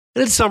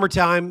And it's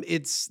summertime.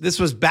 This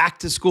was back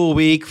to school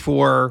week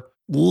for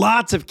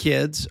lots of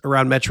kids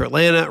around Metro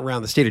Atlanta,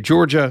 around the state of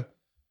Georgia,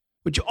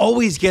 which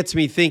always gets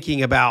me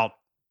thinking about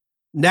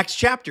next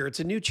chapter.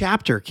 It's a new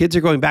chapter. Kids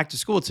are going back to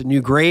school. It's a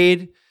new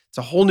grade. It's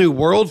a whole new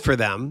world for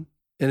them.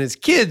 And as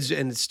kids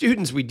and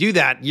students, we do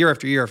that year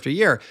after year after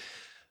year.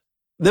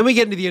 Then we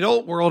get into the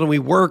adult world and we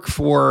work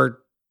for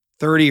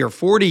 30 or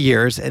 40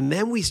 years. And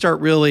then we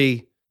start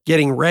really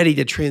getting ready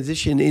to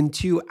transition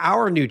into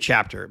our new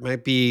chapter. It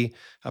might be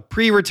a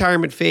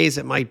pre-retirement phase.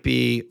 It might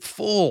be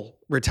full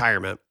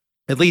retirement,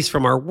 at least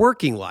from our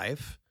working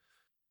life.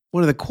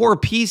 One of the core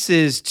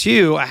pieces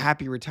to a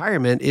happy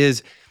retirement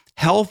is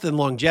health and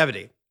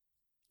longevity.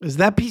 Because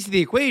that piece of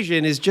the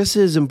equation is just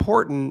as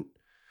important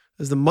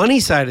as the money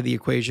side of the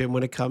equation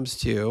when it comes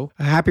to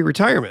a happy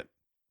retirement.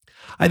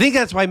 I think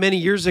that's why many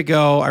years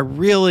ago, I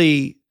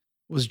really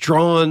was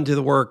drawn to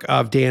the work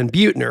of Dan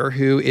Buettner,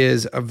 who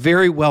is a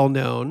very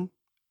well-known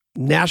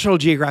National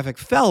Geographic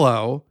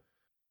fellow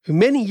who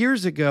many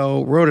years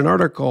ago wrote an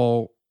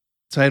article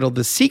titled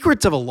The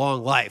Secrets of a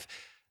Long Life.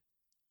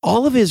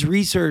 All of his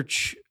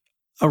research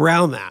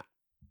around that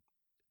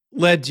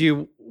led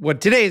to what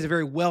today is a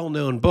very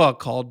well-known book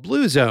called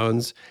Blue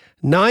Zones,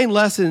 9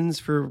 Lessons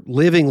for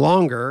Living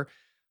Longer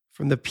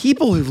from the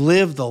People Who've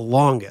Lived the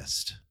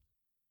Longest.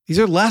 These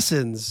are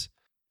lessons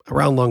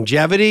around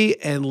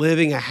longevity and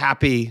living a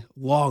happy,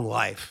 long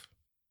life.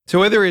 So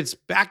whether it's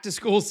back to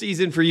school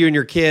season for you and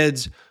your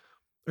kids,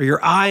 or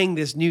you're eyeing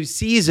this new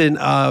season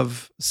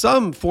of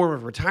some form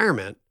of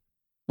retirement,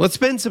 let's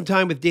spend some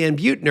time with Dan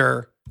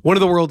Buettner, one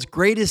of the world's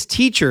greatest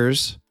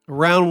teachers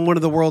around one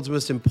of the world's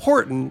most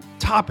important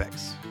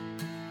topics.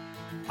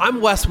 I'm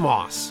Wes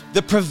Moss.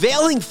 The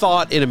prevailing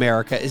thought in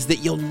America is that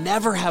you'll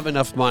never have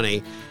enough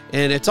money,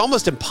 and it's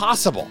almost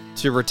impossible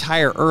to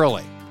retire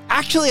early.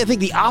 Actually, I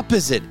think the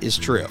opposite is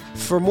true.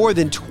 For more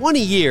than 20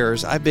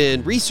 years, I've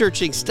been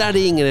researching,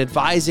 studying, and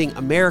advising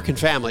American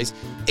families,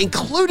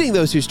 including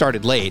those who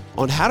started late,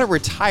 on how to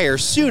retire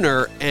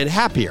sooner and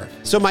happier.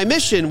 So my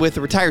mission with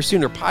the Retire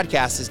Sooner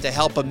podcast is to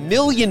help 1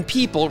 million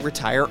people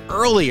retire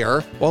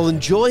earlier while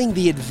enjoying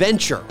the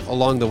adventure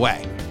along the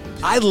way.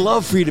 I'd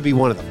love for you to be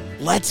one of them.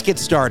 Let's get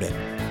started.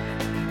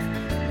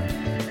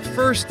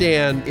 First,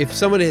 Dan, if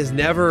someone has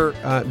never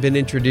been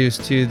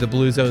introduced to the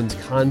Blue Zones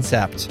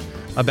concept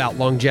about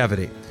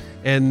longevity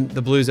and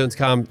the Blue Zones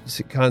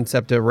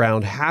concept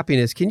around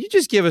happiness, can you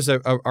just give us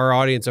our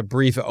audience a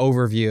brief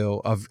overview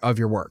of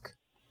your work?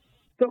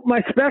 So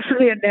my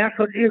specialty at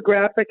National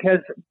Geographic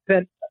has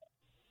been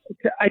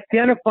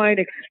identifying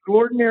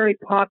extraordinary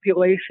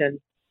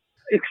populations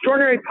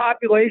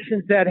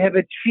that have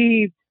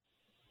achieved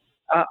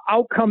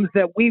outcomes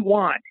that we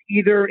want,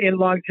 either in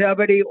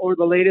longevity or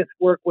the latest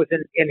work was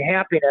in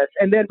happiness,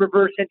 and then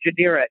reverse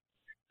engineer it.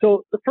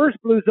 So the first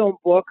Blue Zone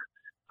book,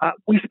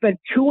 we spent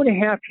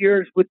 2.5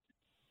 years with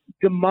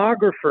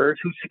demographers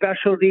whose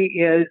specialty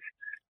is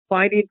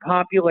finding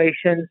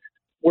populations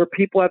where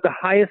people have the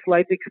highest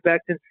life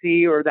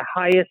expectancy or the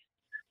highest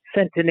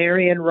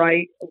centenarian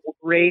rate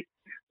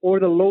or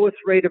the lowest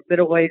rate of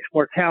middle-age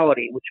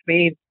mortality, which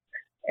means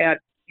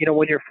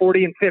when you're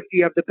 40 and 50,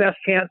 you have the best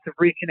chance of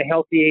reaching a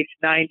healthy age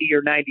 90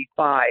 or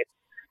 95.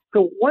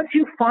 So once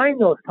you find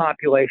those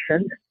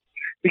populations,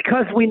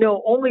 because we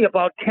know only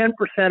about 10%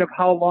 of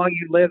how long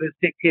you live is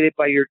dictated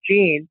by your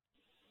genes,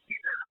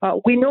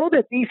 we know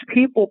that these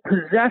people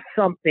possess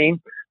something,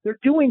 they're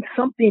doing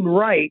something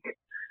right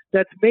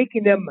that's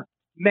making them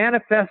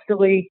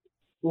manifestly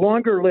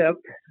longer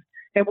lived.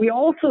 And we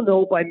also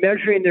know by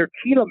measuring their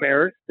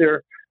telomeres,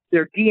 their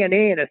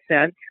DNA in a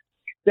sense,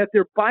 that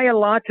they're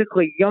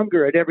biologically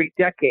younger at every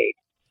decade.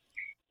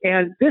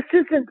 And this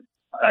isn't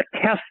a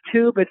test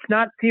tube. It's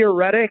not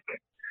theoretic.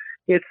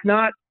 It's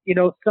not,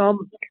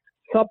 some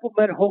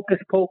supplement hocus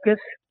pocus.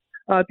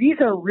 These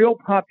are real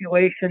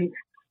populations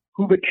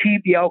who've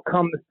achieved the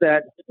outcomes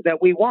that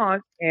we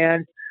want.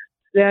 And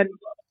then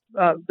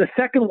the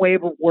second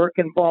wave of work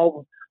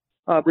involved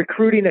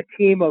recruiting a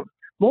team of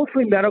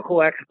mostly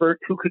medical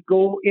experts who could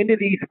go into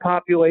these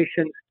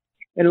populations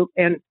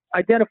and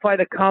identify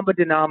the common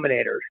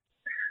denominators.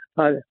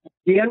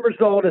 The end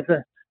result is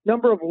a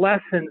number of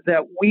lessons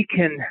that we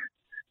can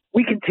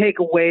take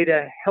away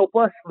to help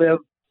us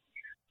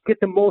get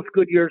the most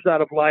good years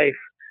out of life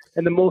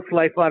and the most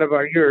life out of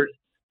our years.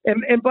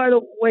 And by the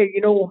way,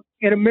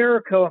 in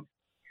America,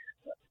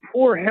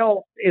 poor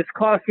health is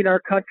costing our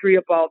country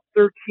about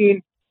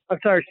 $17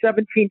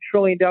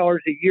 trillion a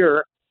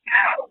year,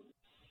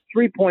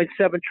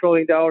 $3.7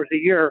 trillion a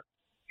year.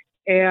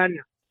 And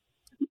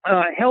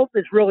health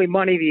is really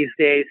money these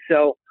days.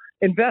 So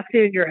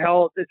investing in your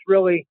health is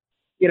really,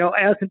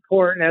 as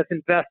important as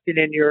investing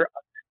in your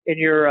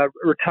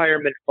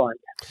retirement fund.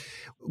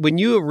 When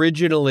you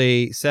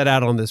originally set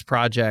out on this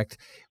project,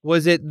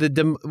 was it the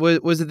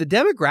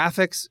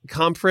demographics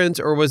conference,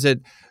 or was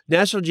it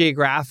National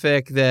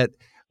Geographic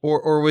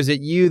or was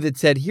it you that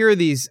said, here are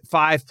these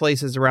 5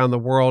 places around the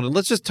world, and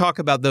let's just talk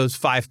about those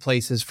 5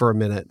 places for a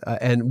minute,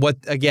 and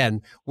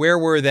where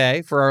were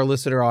they for our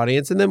listener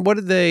audience, and then what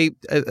did they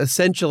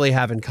essentially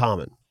have in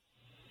common?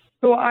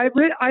 So I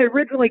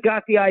originally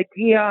got the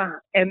idea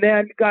and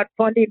then got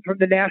funding from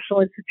the National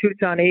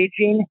Institutes on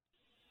Aging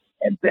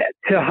and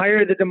to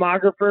hire the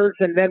demographers.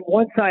 And then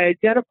once I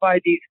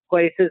identified these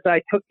places,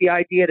 I took the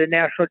idea to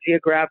National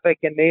Geographic,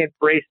 and they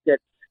embraced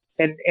it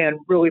and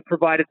really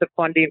provided the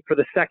funding for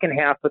the second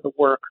half of the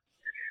work.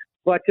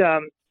 But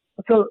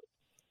so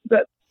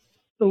the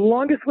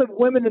longest lived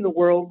women in the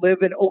world live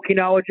in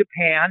Okinawa,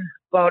 Japan,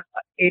 about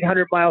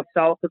 800 miles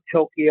south of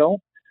Tokyo.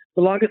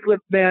 The longest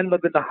lived men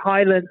live in the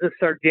highlands of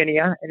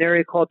Sardinia, an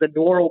area called the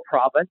Nuoro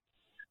province.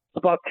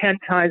 About 10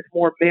 times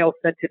more male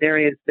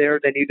centenarians there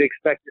than you'd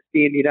expect to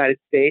see in the United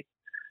States.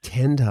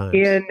 10 times.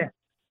 In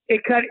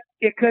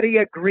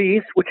Ikaria,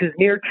 Greece, which is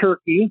near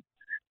Turkey,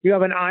 you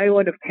have an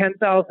island of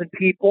 10,000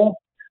 people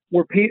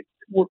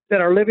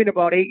that are living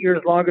about 8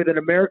 years longer than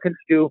Americans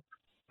do,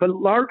 but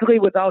largely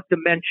without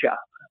dementia,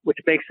 which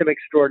makes them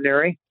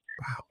extraordinary.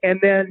 Wow. And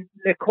then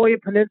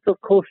Nicoya Peninsula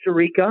of Costa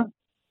Rica.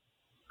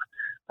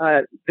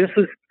 This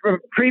was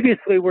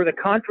previously where the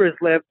Contras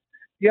lived.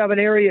 You have an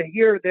area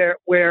here there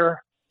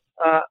where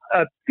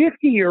a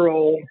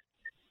 50-year-old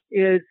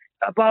is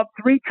about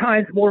 3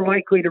 times more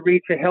likely to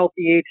reach a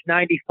healthy age,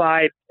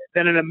 95,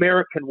 than an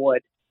American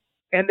would.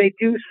 And they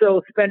do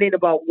so spending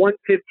about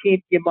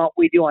 1/15 the amount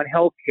we do on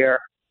health care.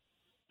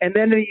 And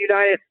then in the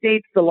United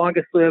States, the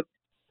longest lived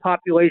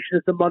population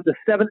is among the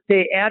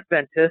Seventh-day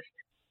Adventists,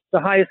 the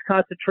highest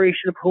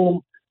concentration of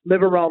whom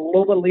live around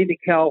Loma Linda,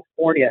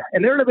 California.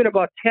 And they're living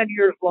about 10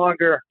 years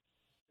longer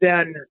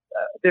than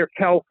their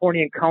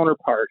Californian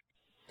counterparts.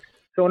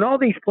 So in all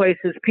these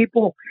places,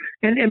 people,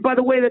 and by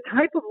the way, the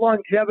type of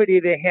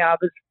longevity they have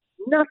is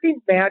nothing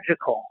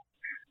magical.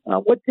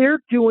 What they're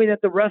doing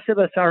that the rest of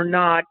us are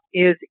not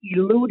is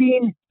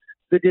eluding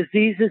the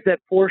diseases that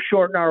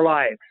foreshorten our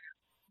lives.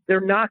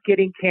 They're not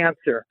getting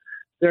cancer.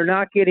 They're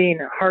not getting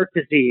heart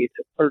disease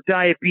or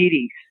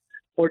diabetes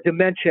or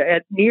dementia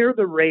at near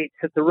the rates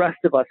that the rest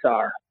of us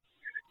are.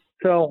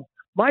 So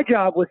my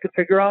job was to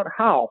figure out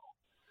how,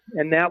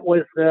 and that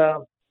was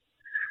the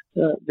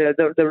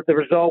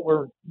result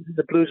were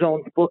the Blue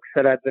Zones books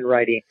that I've been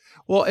writing.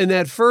 Well, and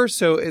that first,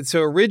 so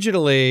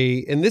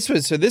originally, and this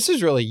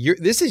is really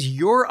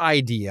your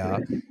idea,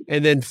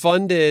 and then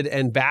funded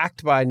and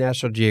backed by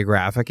National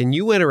Geographic, and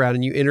you went around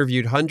and you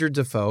interviewed hundreds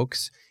of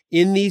folks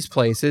in these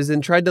places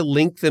and tried to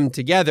link them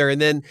together. And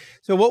then,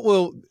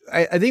 so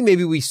I think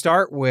maybe we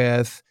start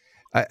with,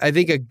 I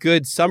think a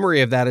good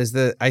summary of that is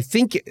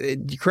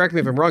correct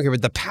me if I'm wrong here,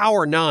 but the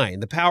Power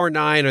Nine. The Power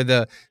Nine are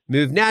the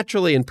move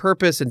naturally and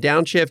purpose and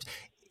downshift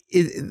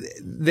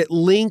that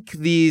link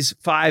these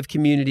 5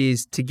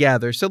 communities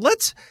together. So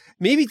let's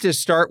maybe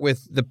just start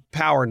with the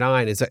Power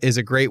Nine is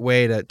a great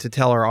way to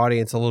tell our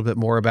audience a little bit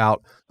more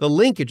about the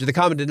linkage, the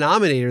common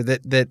denominator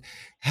that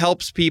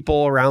helps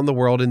people around the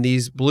world in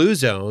these blue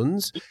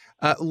zones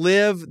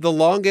live the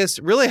longest,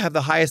 really have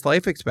the highest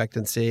life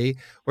expectancy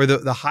or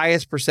the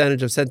highest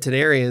percentage of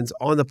centenarians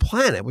on the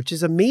planet, which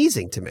is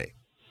amazing to me.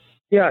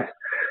 Yes.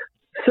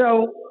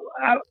 So,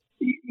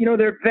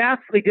 they're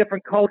vastly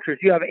different cultures.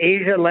 You have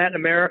Asia, Latin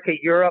America,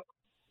 Europe,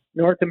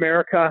 North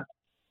America.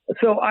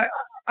 So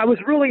I was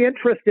really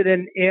interested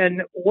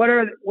in what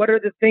are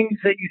the things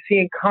that you see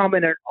in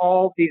common in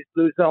all these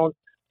blue zones.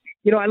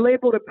 I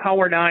labeled it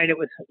Power Nine. It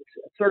was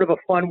sort of a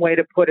fun way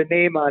to put a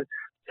name on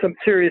some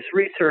serious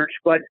research,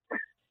 but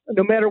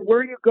no matter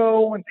where you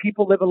go and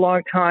people live a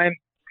long time,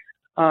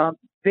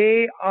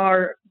 they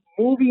are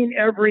moving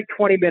every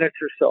 20 minutes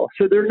or so.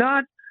 So they're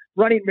not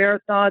running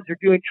marathons or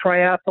doing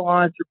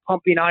triathlons or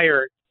pumping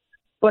iron,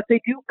 but they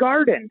do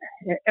garden.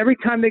 Every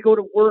time they go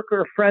to work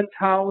or a friend's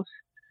house,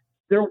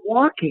 they're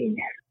walking.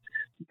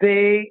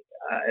 Their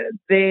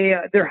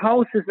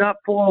house is not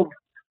full of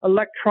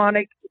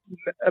electronic,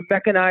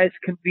 mechanized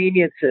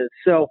conveniences.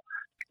 So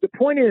the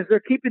point is they're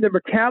keeping their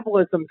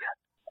metabolisms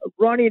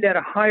running at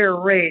a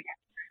higher rate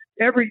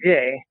every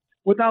day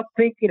without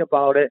thinking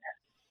about it,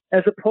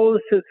 as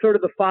opposed to sort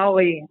of the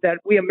folly that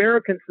we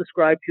Americans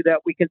subscribe to,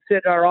 that we can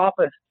sit in our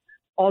office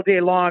all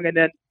day long and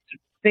then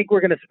think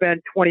we're going to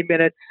spend 20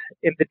 minutes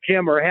in the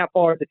gym or a half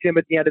hour in the gym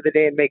at the end of the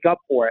day and make up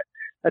for it.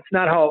 That's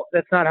not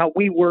how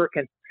we work,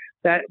 and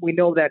that we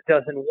know that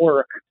doesn't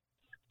work.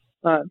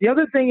 The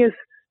other thing is,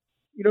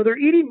 they're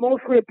eating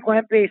mostly a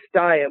plant-based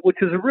diet, which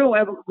is a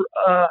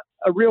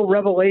real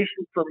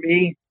revelation for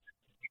me.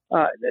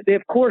 They,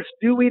 of course,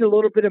 do eat a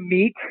little bit of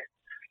meat,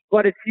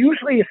 but it's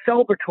usually a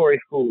celebratory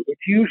food.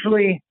 It's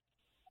usually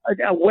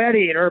a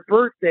wedding or a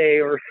birthday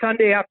or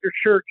Sunday after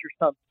church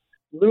or some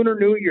Lunar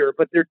New Year.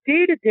 But their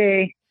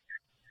day-to-day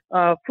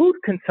food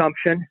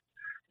consumption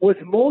was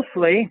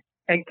mostly,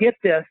 and get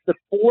this, the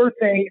 4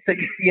 things that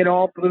you see in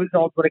all blue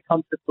zones when it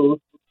comes to food.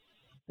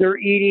 They're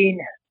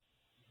eating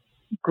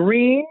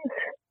greens,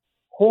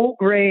 whole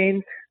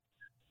grains,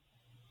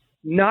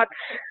 nuts,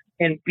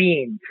 and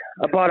beans.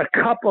 About a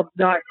cup of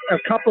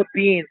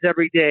beans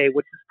every day,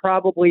 which is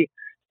probably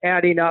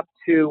adding up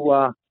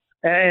to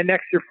an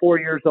extra 4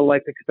 years of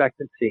life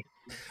expectancy.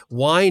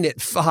 Wine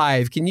at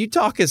 5. Can you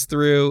talk us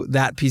through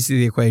that piece of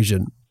the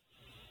equation?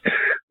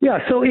 Yeah,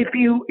 so if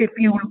you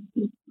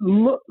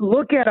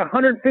look at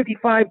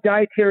 155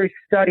 dietary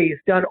studies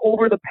done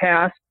over the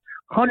past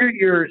 100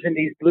 years in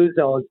these blue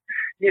zones,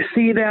 you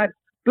see that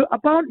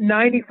about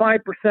 95%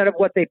 of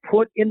what they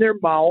put in their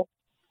mouth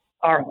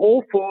are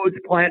whole foods,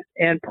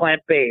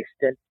 plant-based,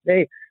 and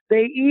they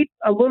eat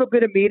a little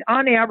bit of meat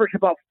on average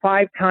about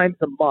 5 times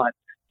a month.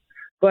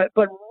 But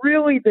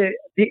really,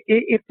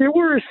 if there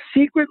were a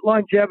secret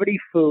longevity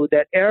food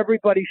that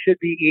everybody should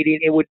be eating,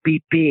 it would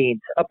be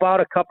beans, about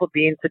a cup of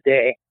beans a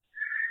day.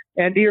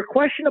 And to your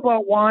question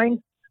about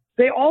wine,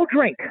 they all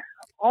drink,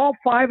 all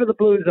 5 of the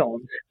blue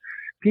zones.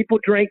 People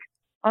drink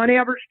on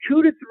average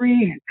 2 to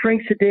 3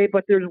 drinks a day,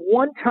 but there's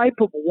one type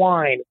of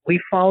wine we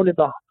found in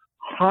the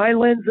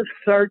highlands of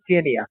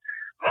Sardinia,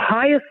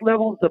 highest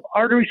levels of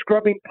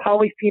artery-scrubbing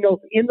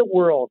polyphenols in the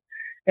world,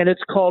 and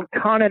it's called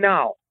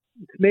Cannonau.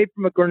 It's made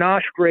from a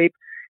Grenache grape,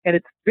 and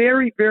it's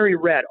very, very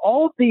red.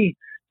 All of the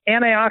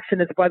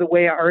antioxidants, by the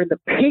way, are in the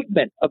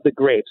pigment of the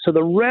grape. So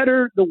the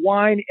redder the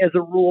wine, as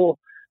a rule,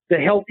 the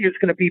healthier it's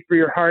going to be for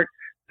your heart.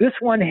 This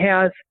one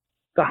has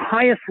the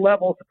highest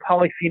levels of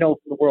polyphenols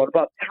in the world,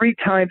 about 3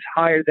 times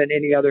higher than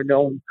any other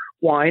known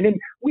wine. And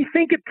we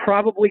think it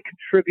probably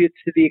contributes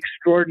to the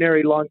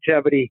extraordinary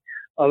longevity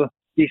of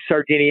these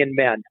Sardinian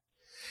men.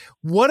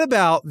 What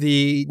about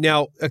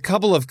now a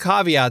couple of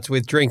caveats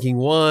with drinking?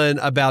 One,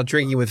 about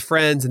drinking with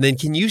friends, and then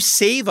can you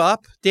save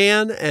up,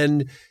 Dan,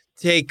 and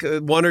take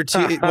one or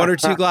two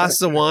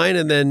glasses of wine,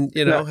 and then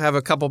have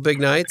a couple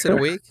big nights in a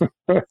week?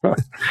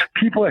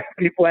 People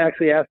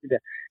actually ask me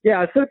that.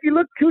 Yeah, so if you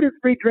look 2 to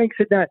 3 drinks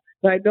a night,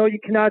 I know you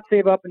cannot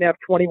save up and have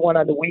 21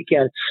 on the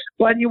weekend,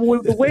 but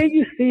the way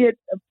you see it,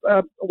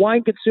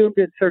 wine consumed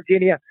in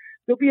Sardinia,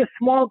 there'll be a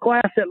small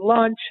glass at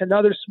lunch,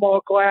 another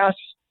small glass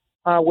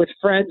with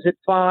friends at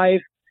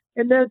 5,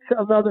 and then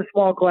another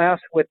small glass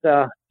with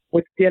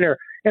dinner.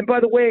 And by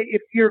the way,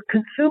 if you're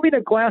consuming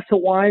a glass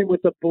of wine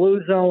with a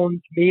Blue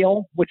Zone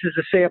meal, which is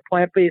to say a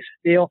plant-based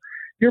meal,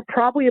 you're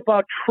probably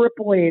about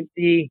tripling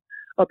the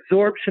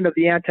absorption of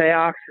the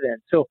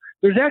antioxidants. So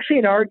there's actually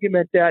an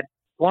argument that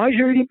as long as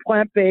you're eating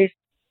plant-based,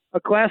 a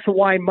glass of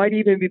wine might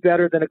even be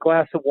better than a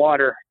glass of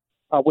water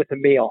with a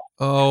meal.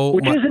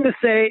 Which isn't to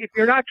say if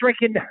you're not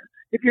drinking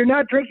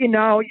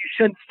now, you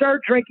shouldn't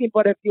start drinking,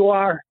 but if you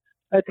are,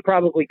 that's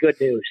probably good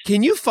news.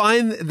 Can you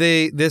find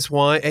this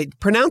wine?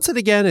 Pronounce it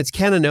again. It's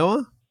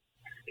Cannonau?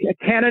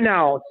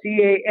 Cannonau,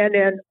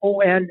 Cannonau.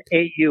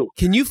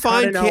 Can you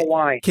find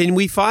wine? Can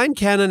we find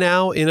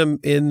Cannonau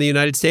in the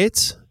United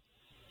States?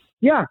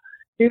 Yeah.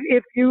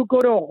 If you go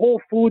to a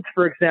Whole Foods,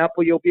 for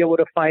example, you'll be able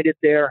to find it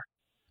there.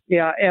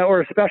 Yeah,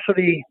 or a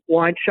specialty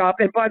wine shop.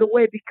 And by the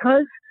way,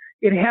 because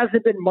it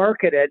hasn't been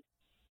marketed,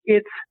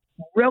 it's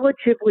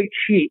relatively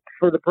cheap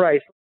for the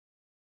price.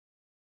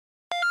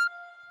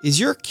 Is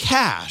your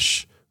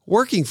cash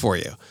working for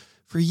you?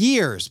 For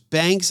years,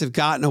 banks have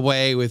gotten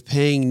away with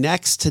paying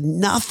next to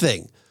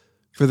nothing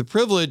for the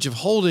privilege of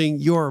holding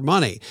your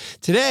money.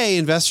 Today,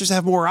 investors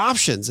have more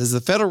options as the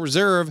Federal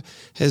Reserve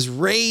has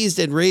raised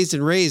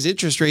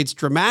interest rates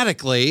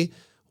dramatically.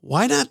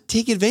 Why not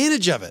take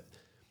advantage of it?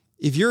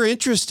 If you're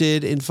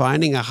interested in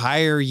finding a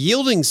higher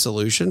yielding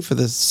solution for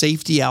the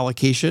safety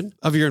allocation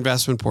of your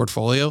investment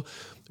portfolio,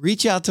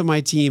 reach out to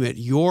my team at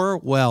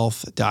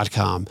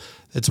yourwealth.com.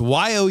 That's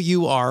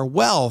YOUR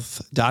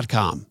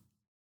wealth.com.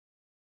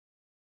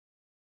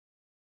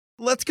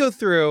 Let's go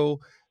through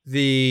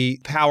the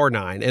Power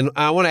 9. And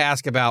I want to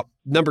ask about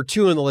number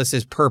 2 on the list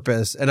is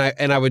purpose. And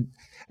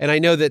I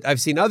know that I've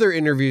seen other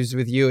interviews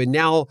with you, and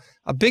now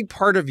a big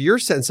part of your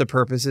sense of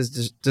purpose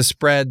is to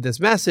spread this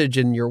message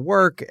in your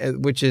work,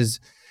 which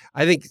is,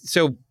 I think,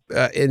 so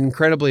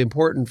incredibly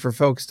important for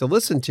folks to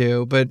listen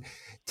to. But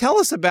tell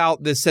us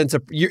about this sense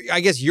of,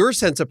 your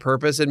sense of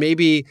purpose, and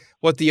maybe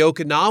what the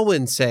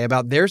Okinawans say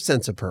about their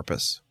sense of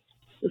purpose.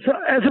 So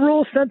as a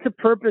rule, sense of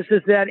purpose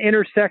is that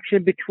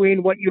intersection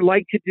between what you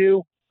like to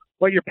do,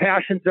 what your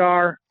passions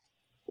are,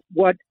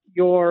 what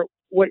you're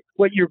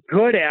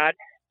good at,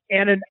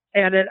 and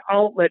an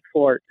outlet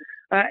for it.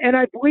 And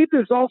I believe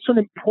there's also an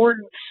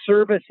important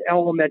service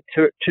element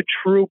to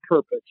true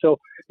purpose. So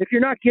if you're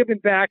not giving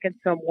back in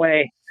some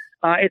way,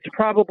 it's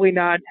probably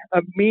not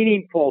a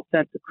meaningful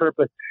sense of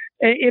purpose.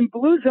 In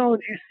Blue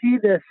Zones, you see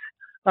this.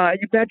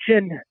 You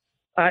mentioned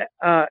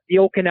the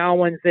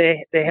Okinawans.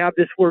 They have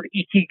this word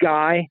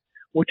ikigai,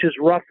 which is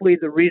roughly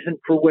the reason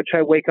for which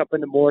I wake up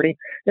in the morning.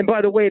 And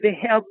by the way, they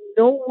have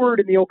no word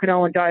in the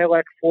Okinawan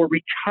dialect for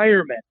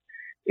retirement.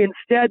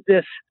 Instead,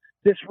 this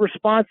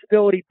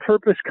responsibility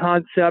purpose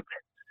concept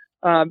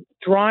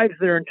drives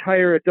their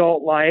entire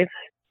adult life.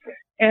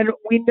 And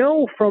we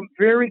know from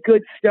very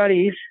good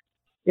studies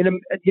in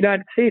the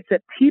United States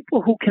that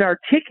people who can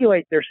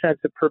articulate their sense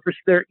of purpose,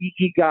 their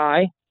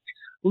ikigai,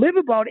 live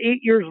about 8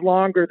 years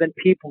longer than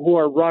people who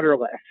are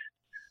rudderless.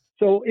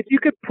 So if you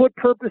could put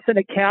purpose in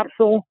a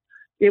capsule,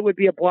 it would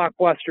be a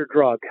blockbuster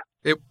drug.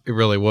 It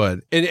really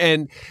would.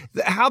 And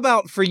how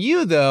about for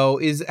you, though,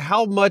 is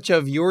how much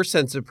of your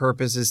sense of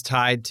purpose is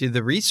tied to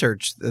the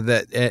research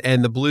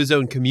and the Blue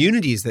Zone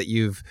communities that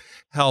you've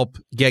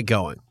helped get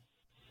going?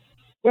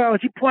 Well,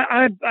 as you point,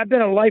 I've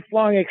been a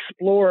lifelong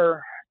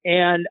explorer,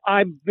 and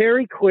I'm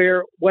very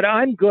clear what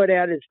I'm good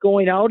at is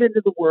going out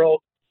into the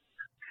world,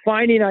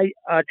 finding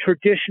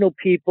traditional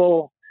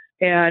people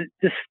and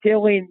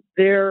distilling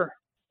their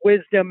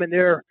wisdom and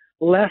their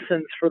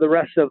lessons for the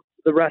rest of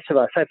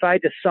us. If I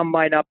had to sum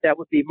mine up, that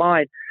would be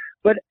mine.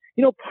 But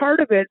part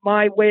of it,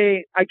 my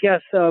way, I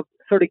guess, of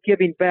sort of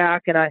giving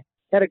back, and I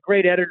had a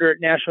great editor at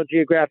National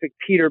Geographic,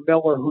 Peter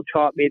Miller, who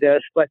taught me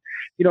this. But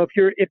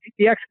if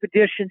the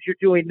expeditions you're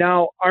doing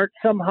now aren't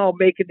somehow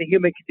making the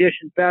human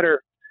condition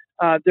better,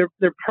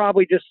 they're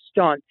probably just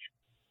stunts.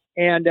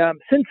 And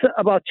since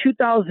about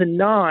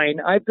 2009,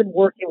 I've been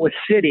working with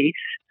cities,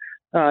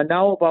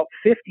 now about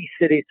 50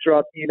 cities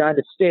throughout the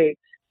United States,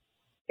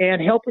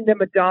 and helping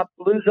them adopt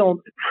Blue Zone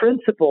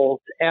principles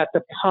at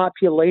the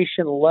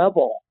population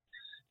level.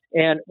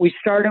 And we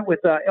started with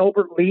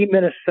Albert Lee,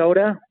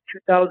 Minnesota,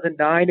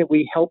 2009, and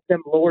we helped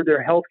them lower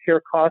their healthcare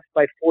costs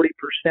by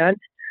 40%.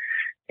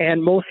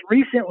 And most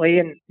recently,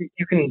 and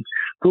you can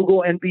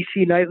Google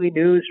NBC Nightly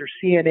News or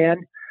CNN,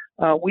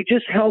 we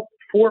just helped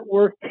Fort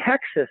Worth,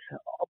 Texas,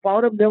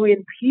 about 1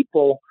 million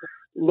people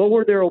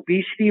lower their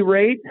obesity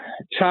rate,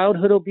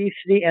 childhood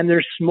obesity, and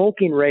their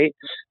smoking rate,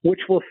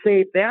 which will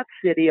save that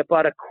city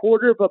about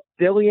 $250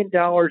 million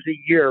a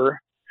year.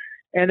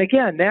 And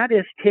again, that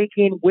is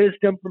taking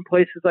wisdom from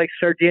places like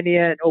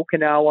Sardinia and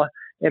Okinawa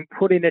and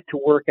putting it to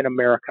work in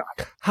America.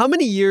 How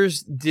many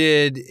years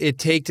did it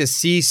take to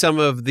see some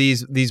of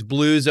these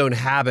Blue Zone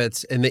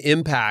habits and the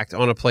impact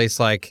on a place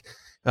like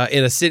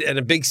in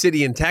a big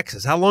city in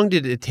Texas? How long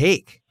did it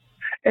take?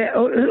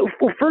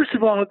 Well, first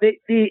of all,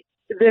 the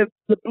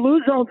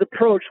Blue Zone's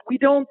approach, we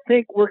don't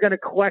think we're going to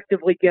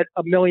collectively get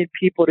 1 million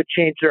people to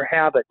change their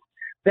habits.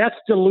 That's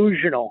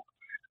delusional.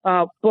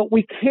 But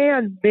we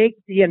can make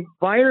the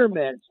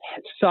environment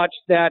such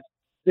that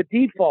the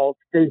default,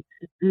 the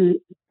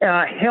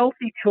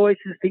healthy choice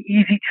is the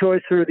easy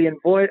choice or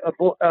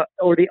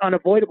the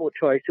unavoidable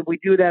choice. And we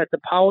do that at the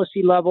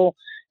policy level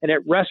and at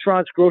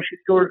restaurants, grocery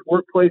stores,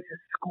 workplaces,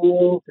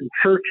 schools, and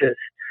churches.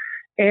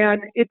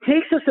 And it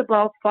takes us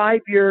about 5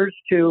 years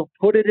to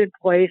put it in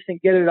place and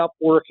get it up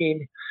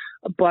working.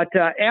 But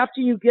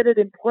after you get it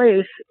in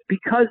place,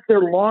 because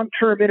they're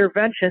long-term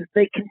interventions,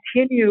 they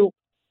continue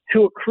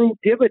to accrue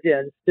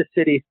dividends to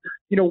cities.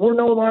 We're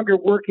no longer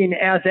working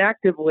as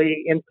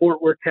actively in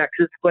Fort Worth,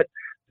 Texas, but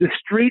the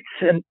streets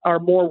are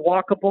more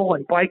walkable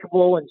and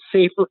bikeable and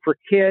safer for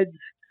kids.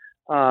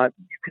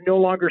 You can no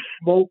longer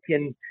smoke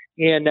in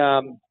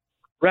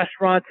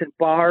restaurants and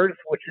bars,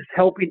 which is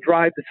helping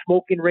drive the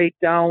smoking rate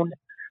down.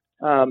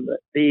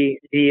 The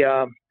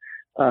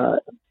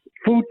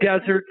food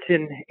deserts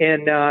in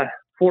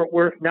Fort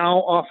Worth now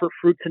offer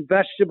fruits and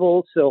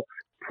vegetables, so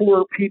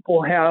poor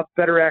people have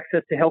better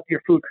access to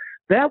healthier food.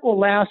 That will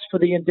last for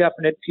the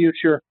indefinite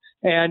future,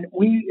 and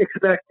we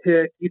expect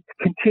to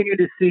continue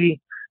to see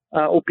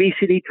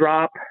obesity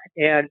drop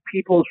and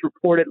people's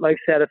reported life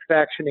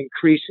satisfaction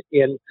increase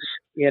in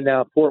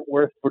Fort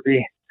Worth for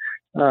the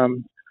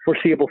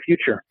foreseeable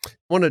future. I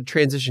want to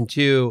transition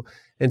to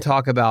and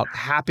talk about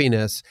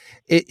happiness.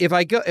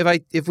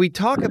 If we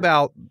talk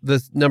about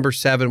the number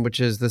 7, which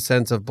is the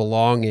sense of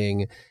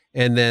belonging,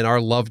 and then our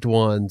loved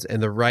ones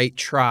and the right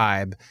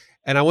tribe,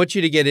 and I want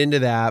you to get into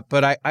that.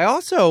 But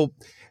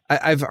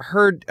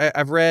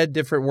I've read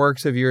different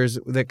works of yours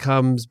that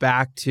comes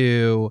back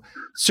to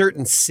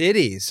certain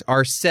cities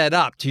are set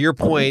up. To your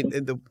point,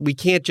 we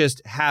can't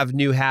just have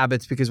new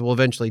habits because we'll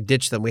eventually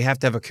ditch them. We have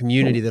to have a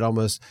community that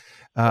almost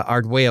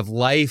our way of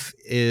life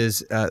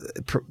is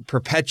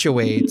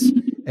perpetuates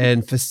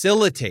and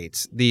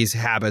facilitates these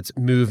habits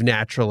move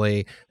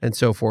naturally and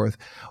so forth.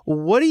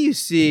 What do you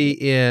see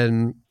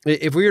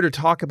if we were to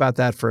talk about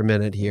that for a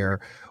minute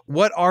here,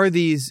 what are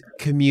these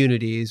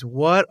communities?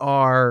 What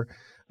are,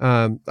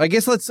 I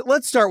guess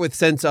let's start with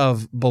sense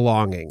of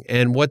belonging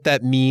and what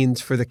that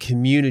means for the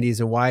communities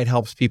and why it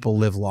helps people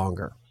live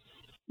longer.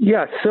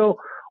 Yeah, so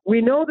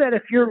we know that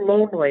if you're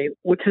lonely,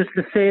 which is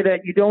to say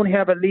that you don't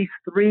have at least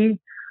 3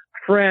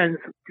 friends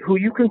who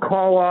you can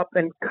call up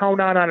and count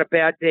on a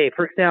bad day,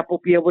 for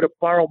example, be able to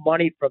borrow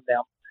money from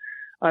them.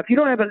 If you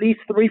don't have at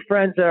least 3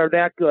 friends that are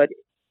that good,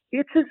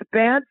 it's as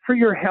bad for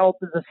your health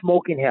as a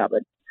smoking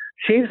habit.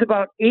 Shaves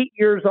about 8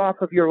 years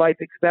off of your life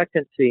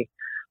expectancy.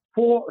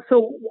 So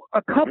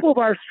a couple of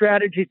our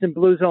strategies in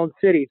Blue Zone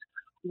cities,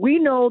 we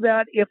know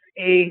that if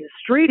a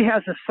street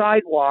has a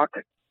sidewalk,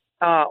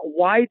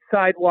 wide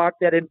sidewalk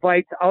that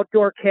invites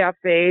outdoor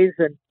cafes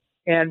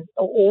and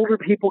older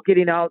people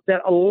getting out,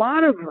 that a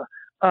lot of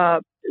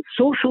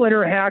social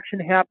interaction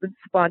happens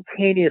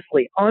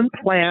spontaneously,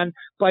 unplanned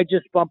by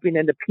just bumping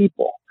into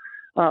people.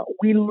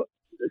 We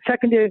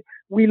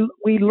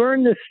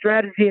learned this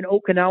strategy in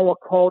Okinawa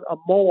called a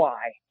moai.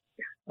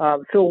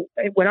 So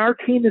when our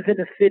team is in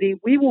a city,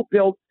 we will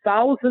build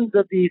thousands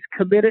of these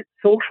committed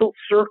social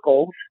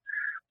circles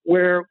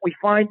where we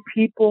find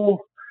people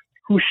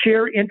who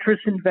share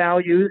interests and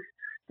values,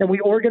 and we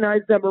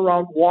organize them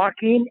around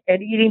walking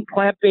and eating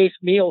plant-based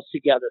meals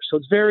together. So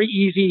it's very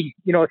easy,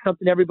 it's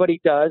something everybody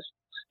does.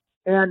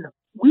 And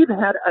we've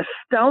had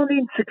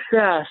astounding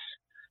success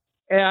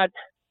at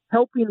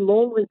helping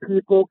lonely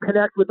people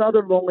connect with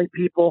other lonely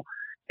people,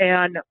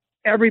 and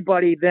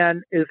everybody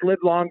then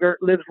lives longer.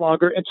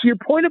 And to your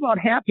point about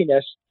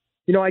happiness,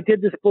 I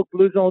did this book,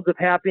 Blue Zones of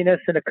Happiness,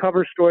 and a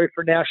cover story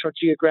for National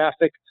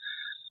Geographic.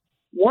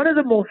 One of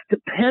the most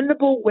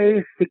dependable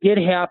ways to get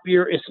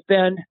happier is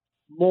spend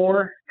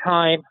more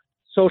time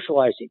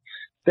socializing.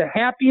 The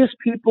happiest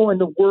people in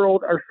the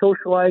world are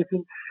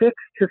socializing 6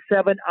 to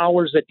 7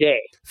 hours a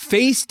day.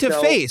 Face to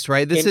face,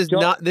 right? This is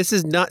not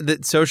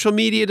that social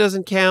media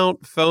doesn't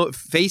count.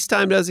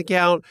 FaceTime doesn't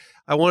count.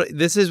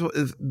 This is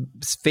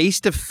face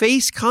to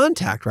face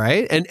contact,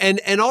 right?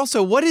 And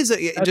also, what is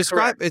it?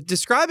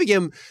 Describe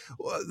again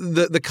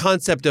the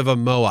concept of a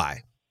moai.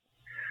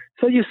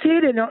 So you see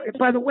it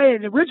by the way,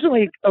 it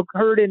originally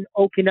occurred in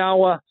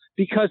Okinawa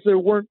because there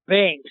weren't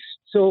banks.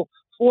 So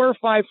 4 or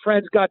 5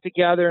 friends got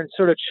together and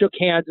sort of shook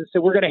hands and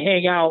said, we're going to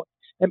hang out.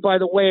 And by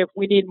the way, if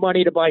we need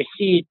money to buy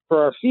seed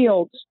for our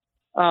fields,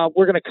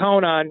 we're going to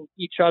count on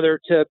each other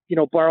to,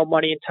 borrow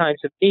money in times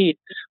of need.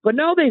 But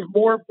now they've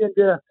morphed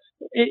into,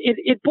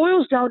 it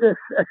boils down to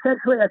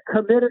essentially a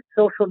committed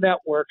social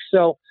network.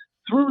 So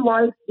through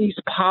life, these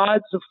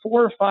pods of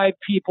 4 or 5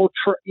 people,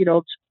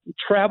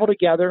 travel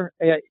together,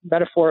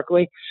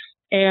 metaphorically,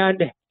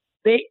 and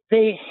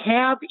they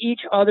have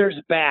each other's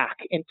back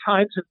in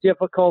times of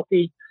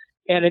difficulty.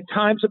 And in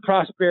times of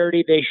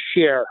prosperity, they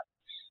share.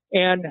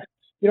 And,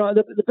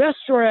 the best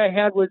story I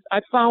had was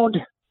I found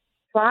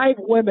 5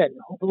 women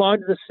who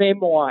belonged to the same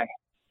moai.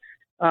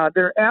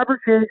 Their average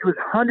age was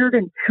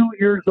 102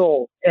 years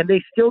old, and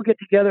they still get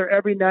together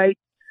every night,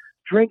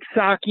 drink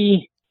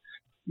sake,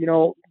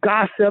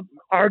 gossip,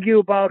 argue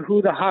about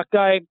who the hot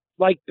guy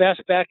liked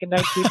best back in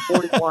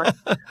 1941.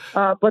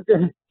 But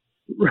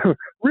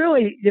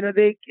really,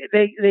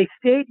 they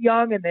stayed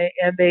young and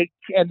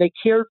they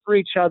cared for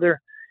each other.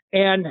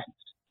 And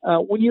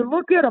when you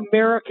look at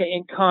America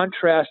in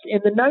contrast,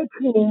 in the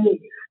 1980s,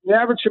 the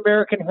average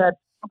American had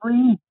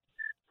 3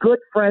 good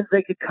friends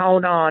they could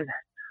count on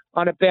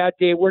a bad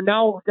day. We're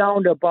now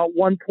down to about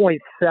 1.7.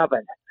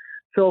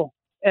 So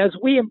as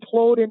we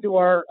implode into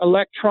our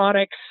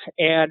electronics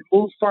and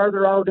move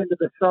farther out into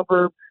the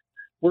suburbs,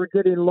 we're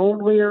getting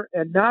lonelier.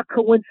 And not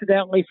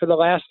coincidentally, for the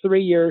last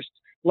 3 years,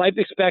 life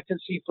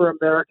expectancy for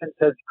Americans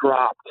has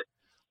dropped.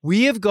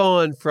 We have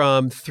gone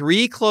from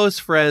 3 close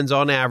friends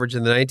on average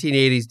in the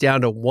 1980s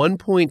down to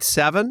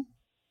 1.7.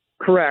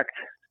 Correct.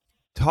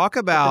 Talk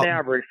about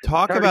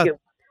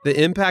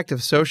the impact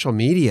of social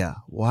media.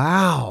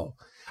 Wow.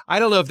 I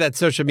don't know if that's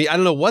social media. I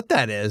don't know what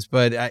that is,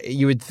 but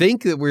you would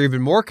think that we're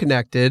even more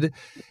connected.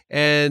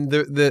 And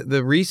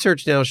the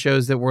research now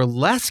shows that we're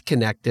less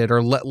connected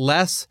or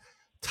less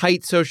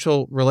tight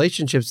social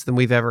relationships than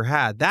we've ever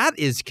had. That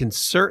is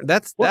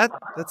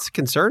that's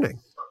concerning.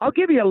 I'll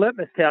give you a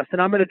litmus test,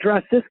 and I'm going to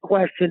address this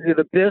question to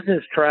the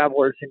business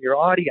travelers in your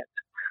audience.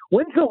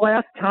 When's the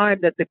last time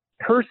that the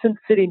person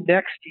sitting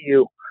next to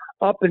you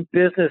up in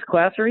business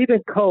class or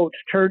even coach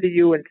turned to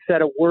you and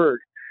said a word?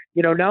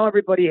 Now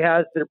everybody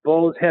has their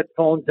Bose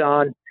headphones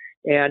on,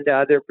 and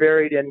they're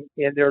buried in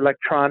their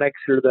electronics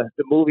or the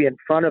movie in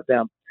front of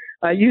them.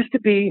 It used to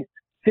be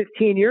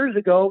 15 years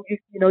ago, you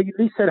at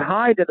least said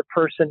hi to the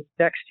person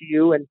next to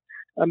you and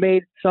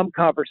made some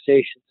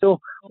conversation. So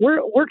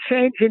we're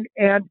changing,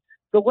 and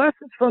the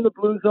lessons from the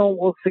Blue Zone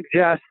will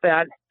suggest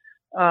that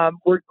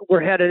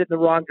we're headed in the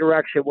wrong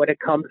direction when it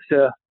comes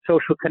to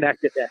social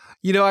connectedness.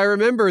 I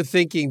remember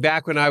thinking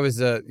back when I was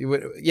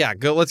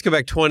let's go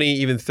back 20,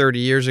 even 30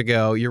 years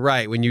ago. You're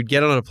right. When you'd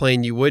get on a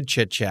plane, you would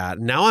chit chat.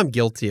 Now I'm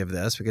guilty of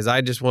this because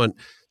I just want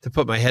to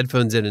put my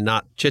headphones in and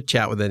not chit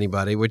chat with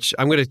anybody, which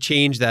I'm going to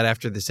change that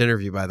after this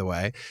interview, by the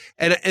way.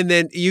 And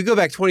then you go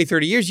back 20,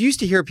 30 years, you used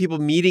to hear people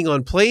meeting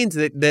on planes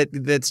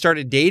that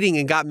started dating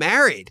and got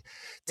married.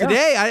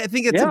 Today, I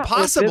think it's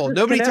impossible.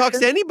 Nobody talks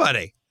to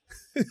anybody.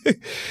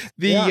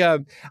 Here's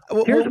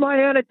my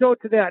anecdote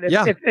to that.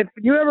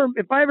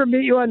 If I ever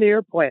meet you on the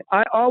airplane,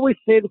 I always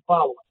say the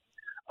following.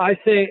 I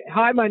say,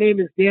 "Hi, my name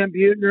is Dan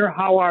Buettner.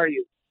 How are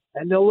you?"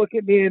 And they'll look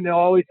at me and they'll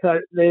always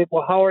say,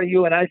 "Well, how are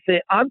you?" And I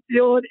say, "I'm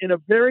feeling in a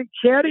very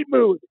chatty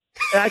mood,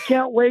 and I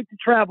can't wait to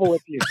travel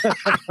with you."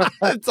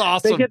 That's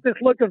awesome. They get this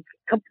look of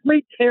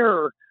complete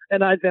terror,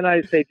 and then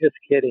I say, "Just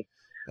kidding."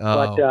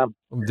 Oh, but,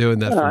 I'm doing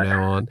that from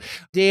now on.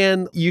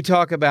 Dan, you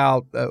talk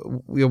about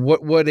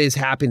what is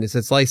happiness?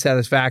 It's life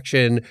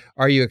satisfaction.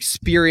 Are you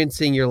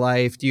experiencing your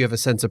life? Do you have a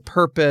sense of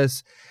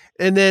purpose?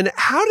 And then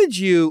how did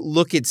you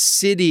look at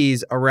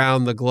cities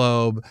around the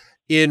globe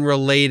in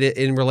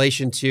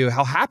relation to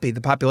how happy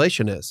the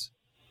population is?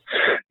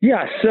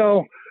 Yeah,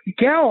 so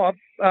Gallup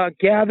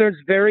gathers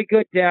very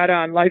good data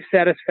on life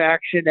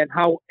satisfaction and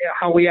how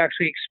we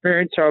actually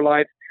experience our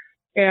life.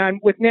 And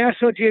with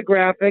National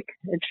Geographic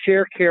and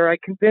ShareCare, I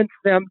convinced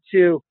them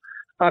to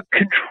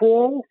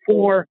control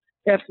for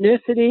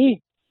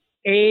ethnicity,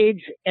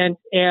 age, and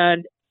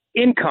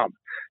income.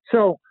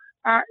 So,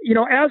 as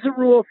a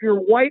rule, if you're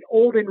white,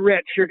 old, and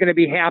rich, you're going to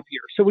be happier.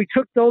 So we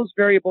took those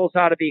variables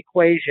out of the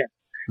equation,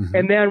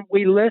 and then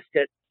we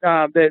listed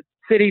the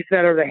cities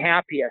that are the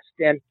happiest.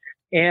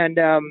 And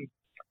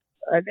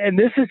and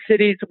this is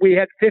cities, we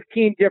had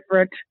 15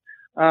 different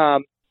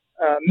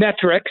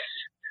metrics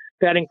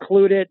that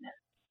included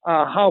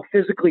how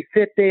physically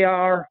fit they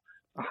are,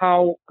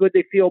 how good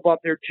they feel about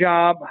their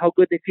job, how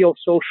good they feel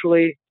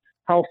socially,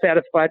 how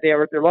satisfied they are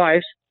with their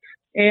lives.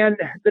 And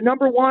the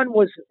number one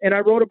was, and I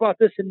wrote about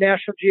this in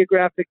National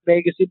Geographic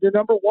magazine, the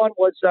number one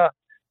was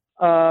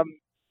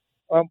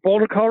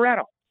Boulder,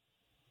 Colorado.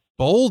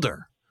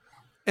 Boulder.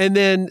 And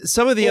then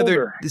some of the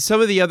other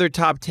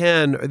top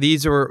 10, what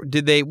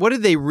did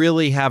they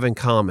really have in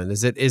common?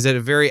 Is it a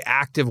very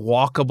active,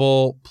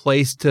 walkable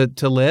place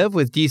to live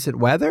with decent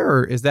weather,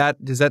 or is that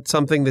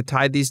something that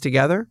tied these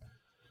together?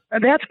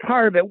 And that's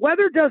part of it.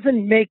 Weather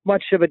doesn't make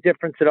much of a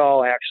difference at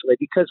all, actually,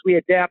 because we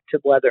adapt to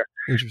weather.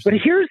 But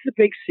here's the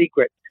big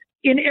secret.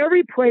 In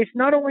every place,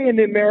 not only in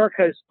the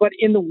Americas, but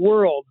in the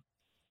world,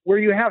 where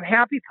you have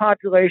happy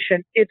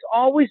population, it's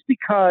always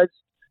because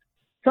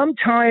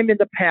sometime in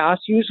the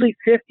past, usually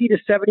 50 to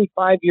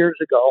 75 years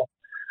ago,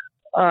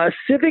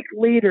 civic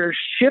leaders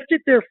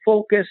shifted their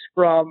focus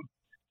from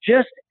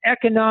just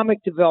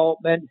economic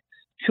development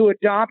to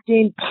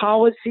adopting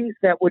policies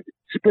that would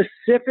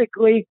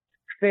specifically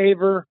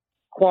favor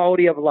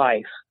quality of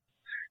life.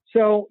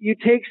 So you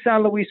take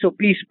San Luis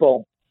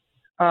Obispo.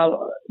 About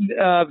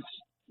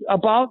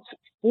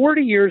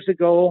 40 years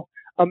ago,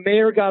 a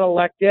mayor got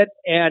elected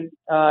and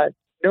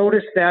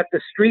noticed that the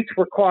streets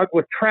were clogged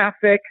with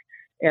traffic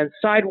and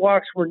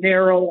sidewalks were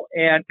narrow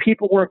and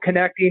people weren't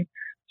connecting.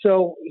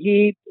 So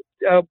he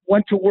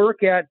went to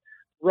work at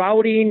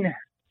routing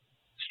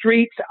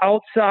streets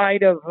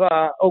outside of,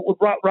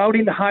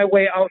 routing the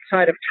highway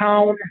outside of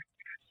town,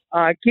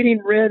 getting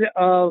rid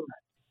of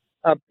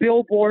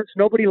billboards.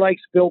 Nobody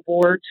likes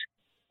billboards.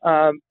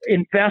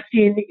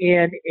 Investing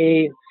in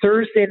a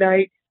Thursday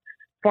night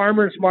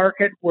farmers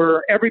market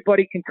where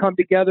everybody can come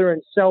together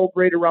and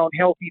celebrate around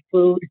healthy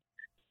food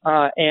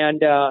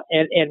and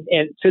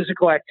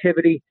physical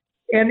activity.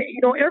 And,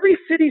 every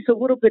city's a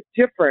little bit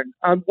different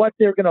on what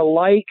they're going to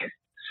like.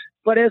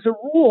 But as a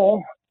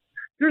rule,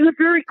 there's a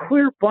very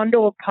clear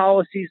bundle of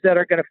policies that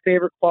are going to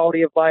favor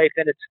quality of life.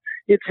 And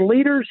it's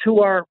leaders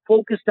who are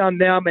focused on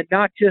them and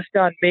not just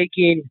on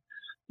making,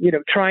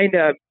 trying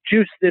to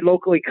juice the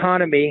local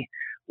economy,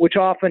 which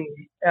often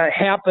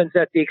happens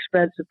at the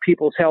expense of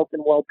people's health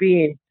and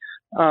well-being.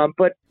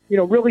 But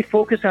really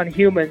focus on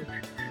humans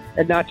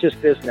and not just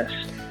business.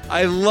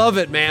 I love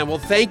it, man. Well,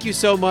 thank you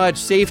so much.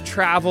 Safe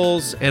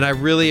travels. And I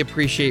really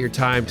appreciate your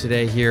time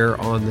today here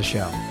on the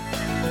show.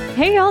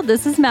 Hey, y'all.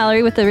 This is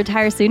Mallory with the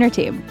Retire Sooner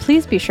team.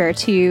 Please be sure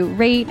to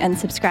rate and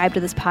subscribe to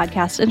this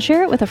podcast and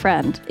share it with a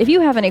friend. If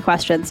you have any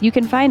questions, you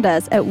can find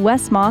us at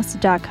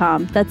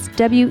wesmoss.com. That's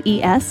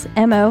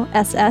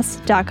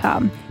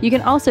WESMOSS.com. You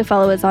can also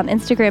follow us on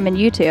Instagram and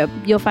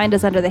YouTube. You'll find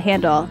us under the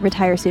handle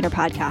Retire Sooner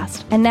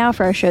Podcast. And now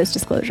for our show's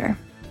disclosure.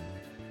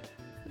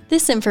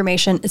 This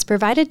information is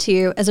provided to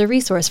you as a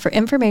resource for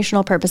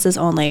informational purposes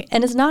only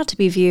and is not to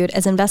be viewed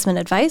as investment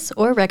advice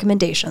or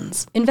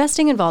recommendations.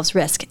 Investing involves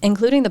risk,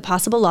 including the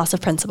possible loss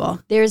of principal.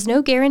 There is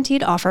no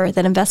guaranteed offer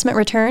that investment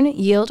return,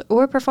 yield,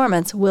 or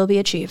performance will be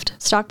achieved.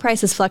 Stock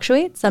prices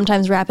fluctuate,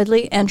 sometimes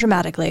rapidly and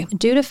dramatically,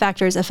 due to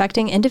factors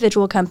affecting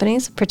individual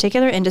companies,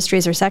 particular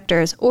industries or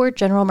sectors, or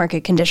general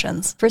market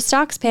conditions. For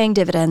stocks paying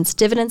dividends,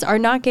 dividends are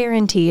not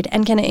guaranteed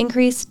and can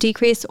increase,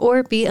 decrease,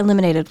 or be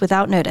eliminated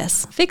without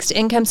notice. Fixed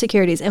income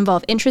securities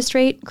involve interest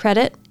rate,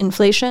 credit,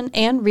 inflation,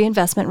 and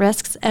reinvestment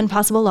risks and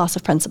possible loss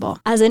of principal.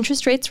 As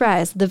interest rates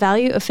rise, the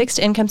value of fixed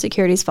income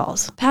securities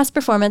falls. Past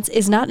performance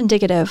is not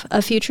indicative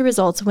of future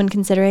results when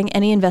considering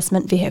any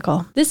investment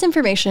vehicle. This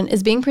information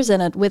is being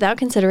presented without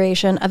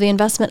consideration of the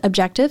investment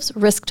objectives,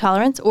 risk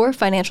tolerance, or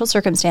financial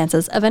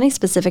circumstances of any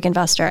specific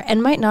investor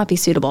and might not be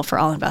suitable for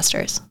all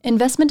investors.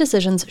 Investment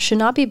decisions should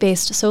not be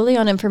based solely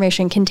on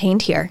information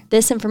contained here.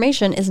 This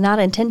information is not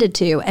intended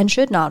to and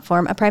should not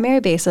form a primary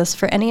basis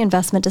for any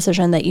investment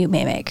decision that you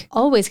may make.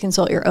 Always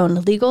consult your own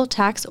legal,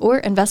 tax, or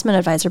investment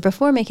advisor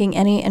before making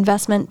any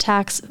investment,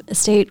 tax,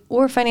 estate,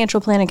 or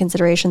financial planning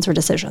considerations or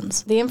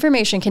decisions. The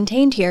information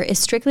contained here is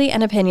strictly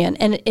an opinion,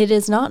 and it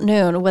is not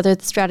known whether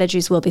the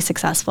strategies will be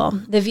successful.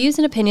 The views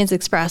and opinions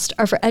expressed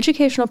are for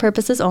educational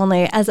purposes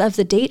only as of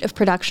the date of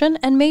production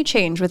and may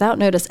change without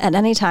notice at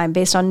any time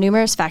based on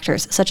numerous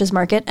factors such as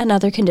market and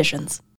other conditions.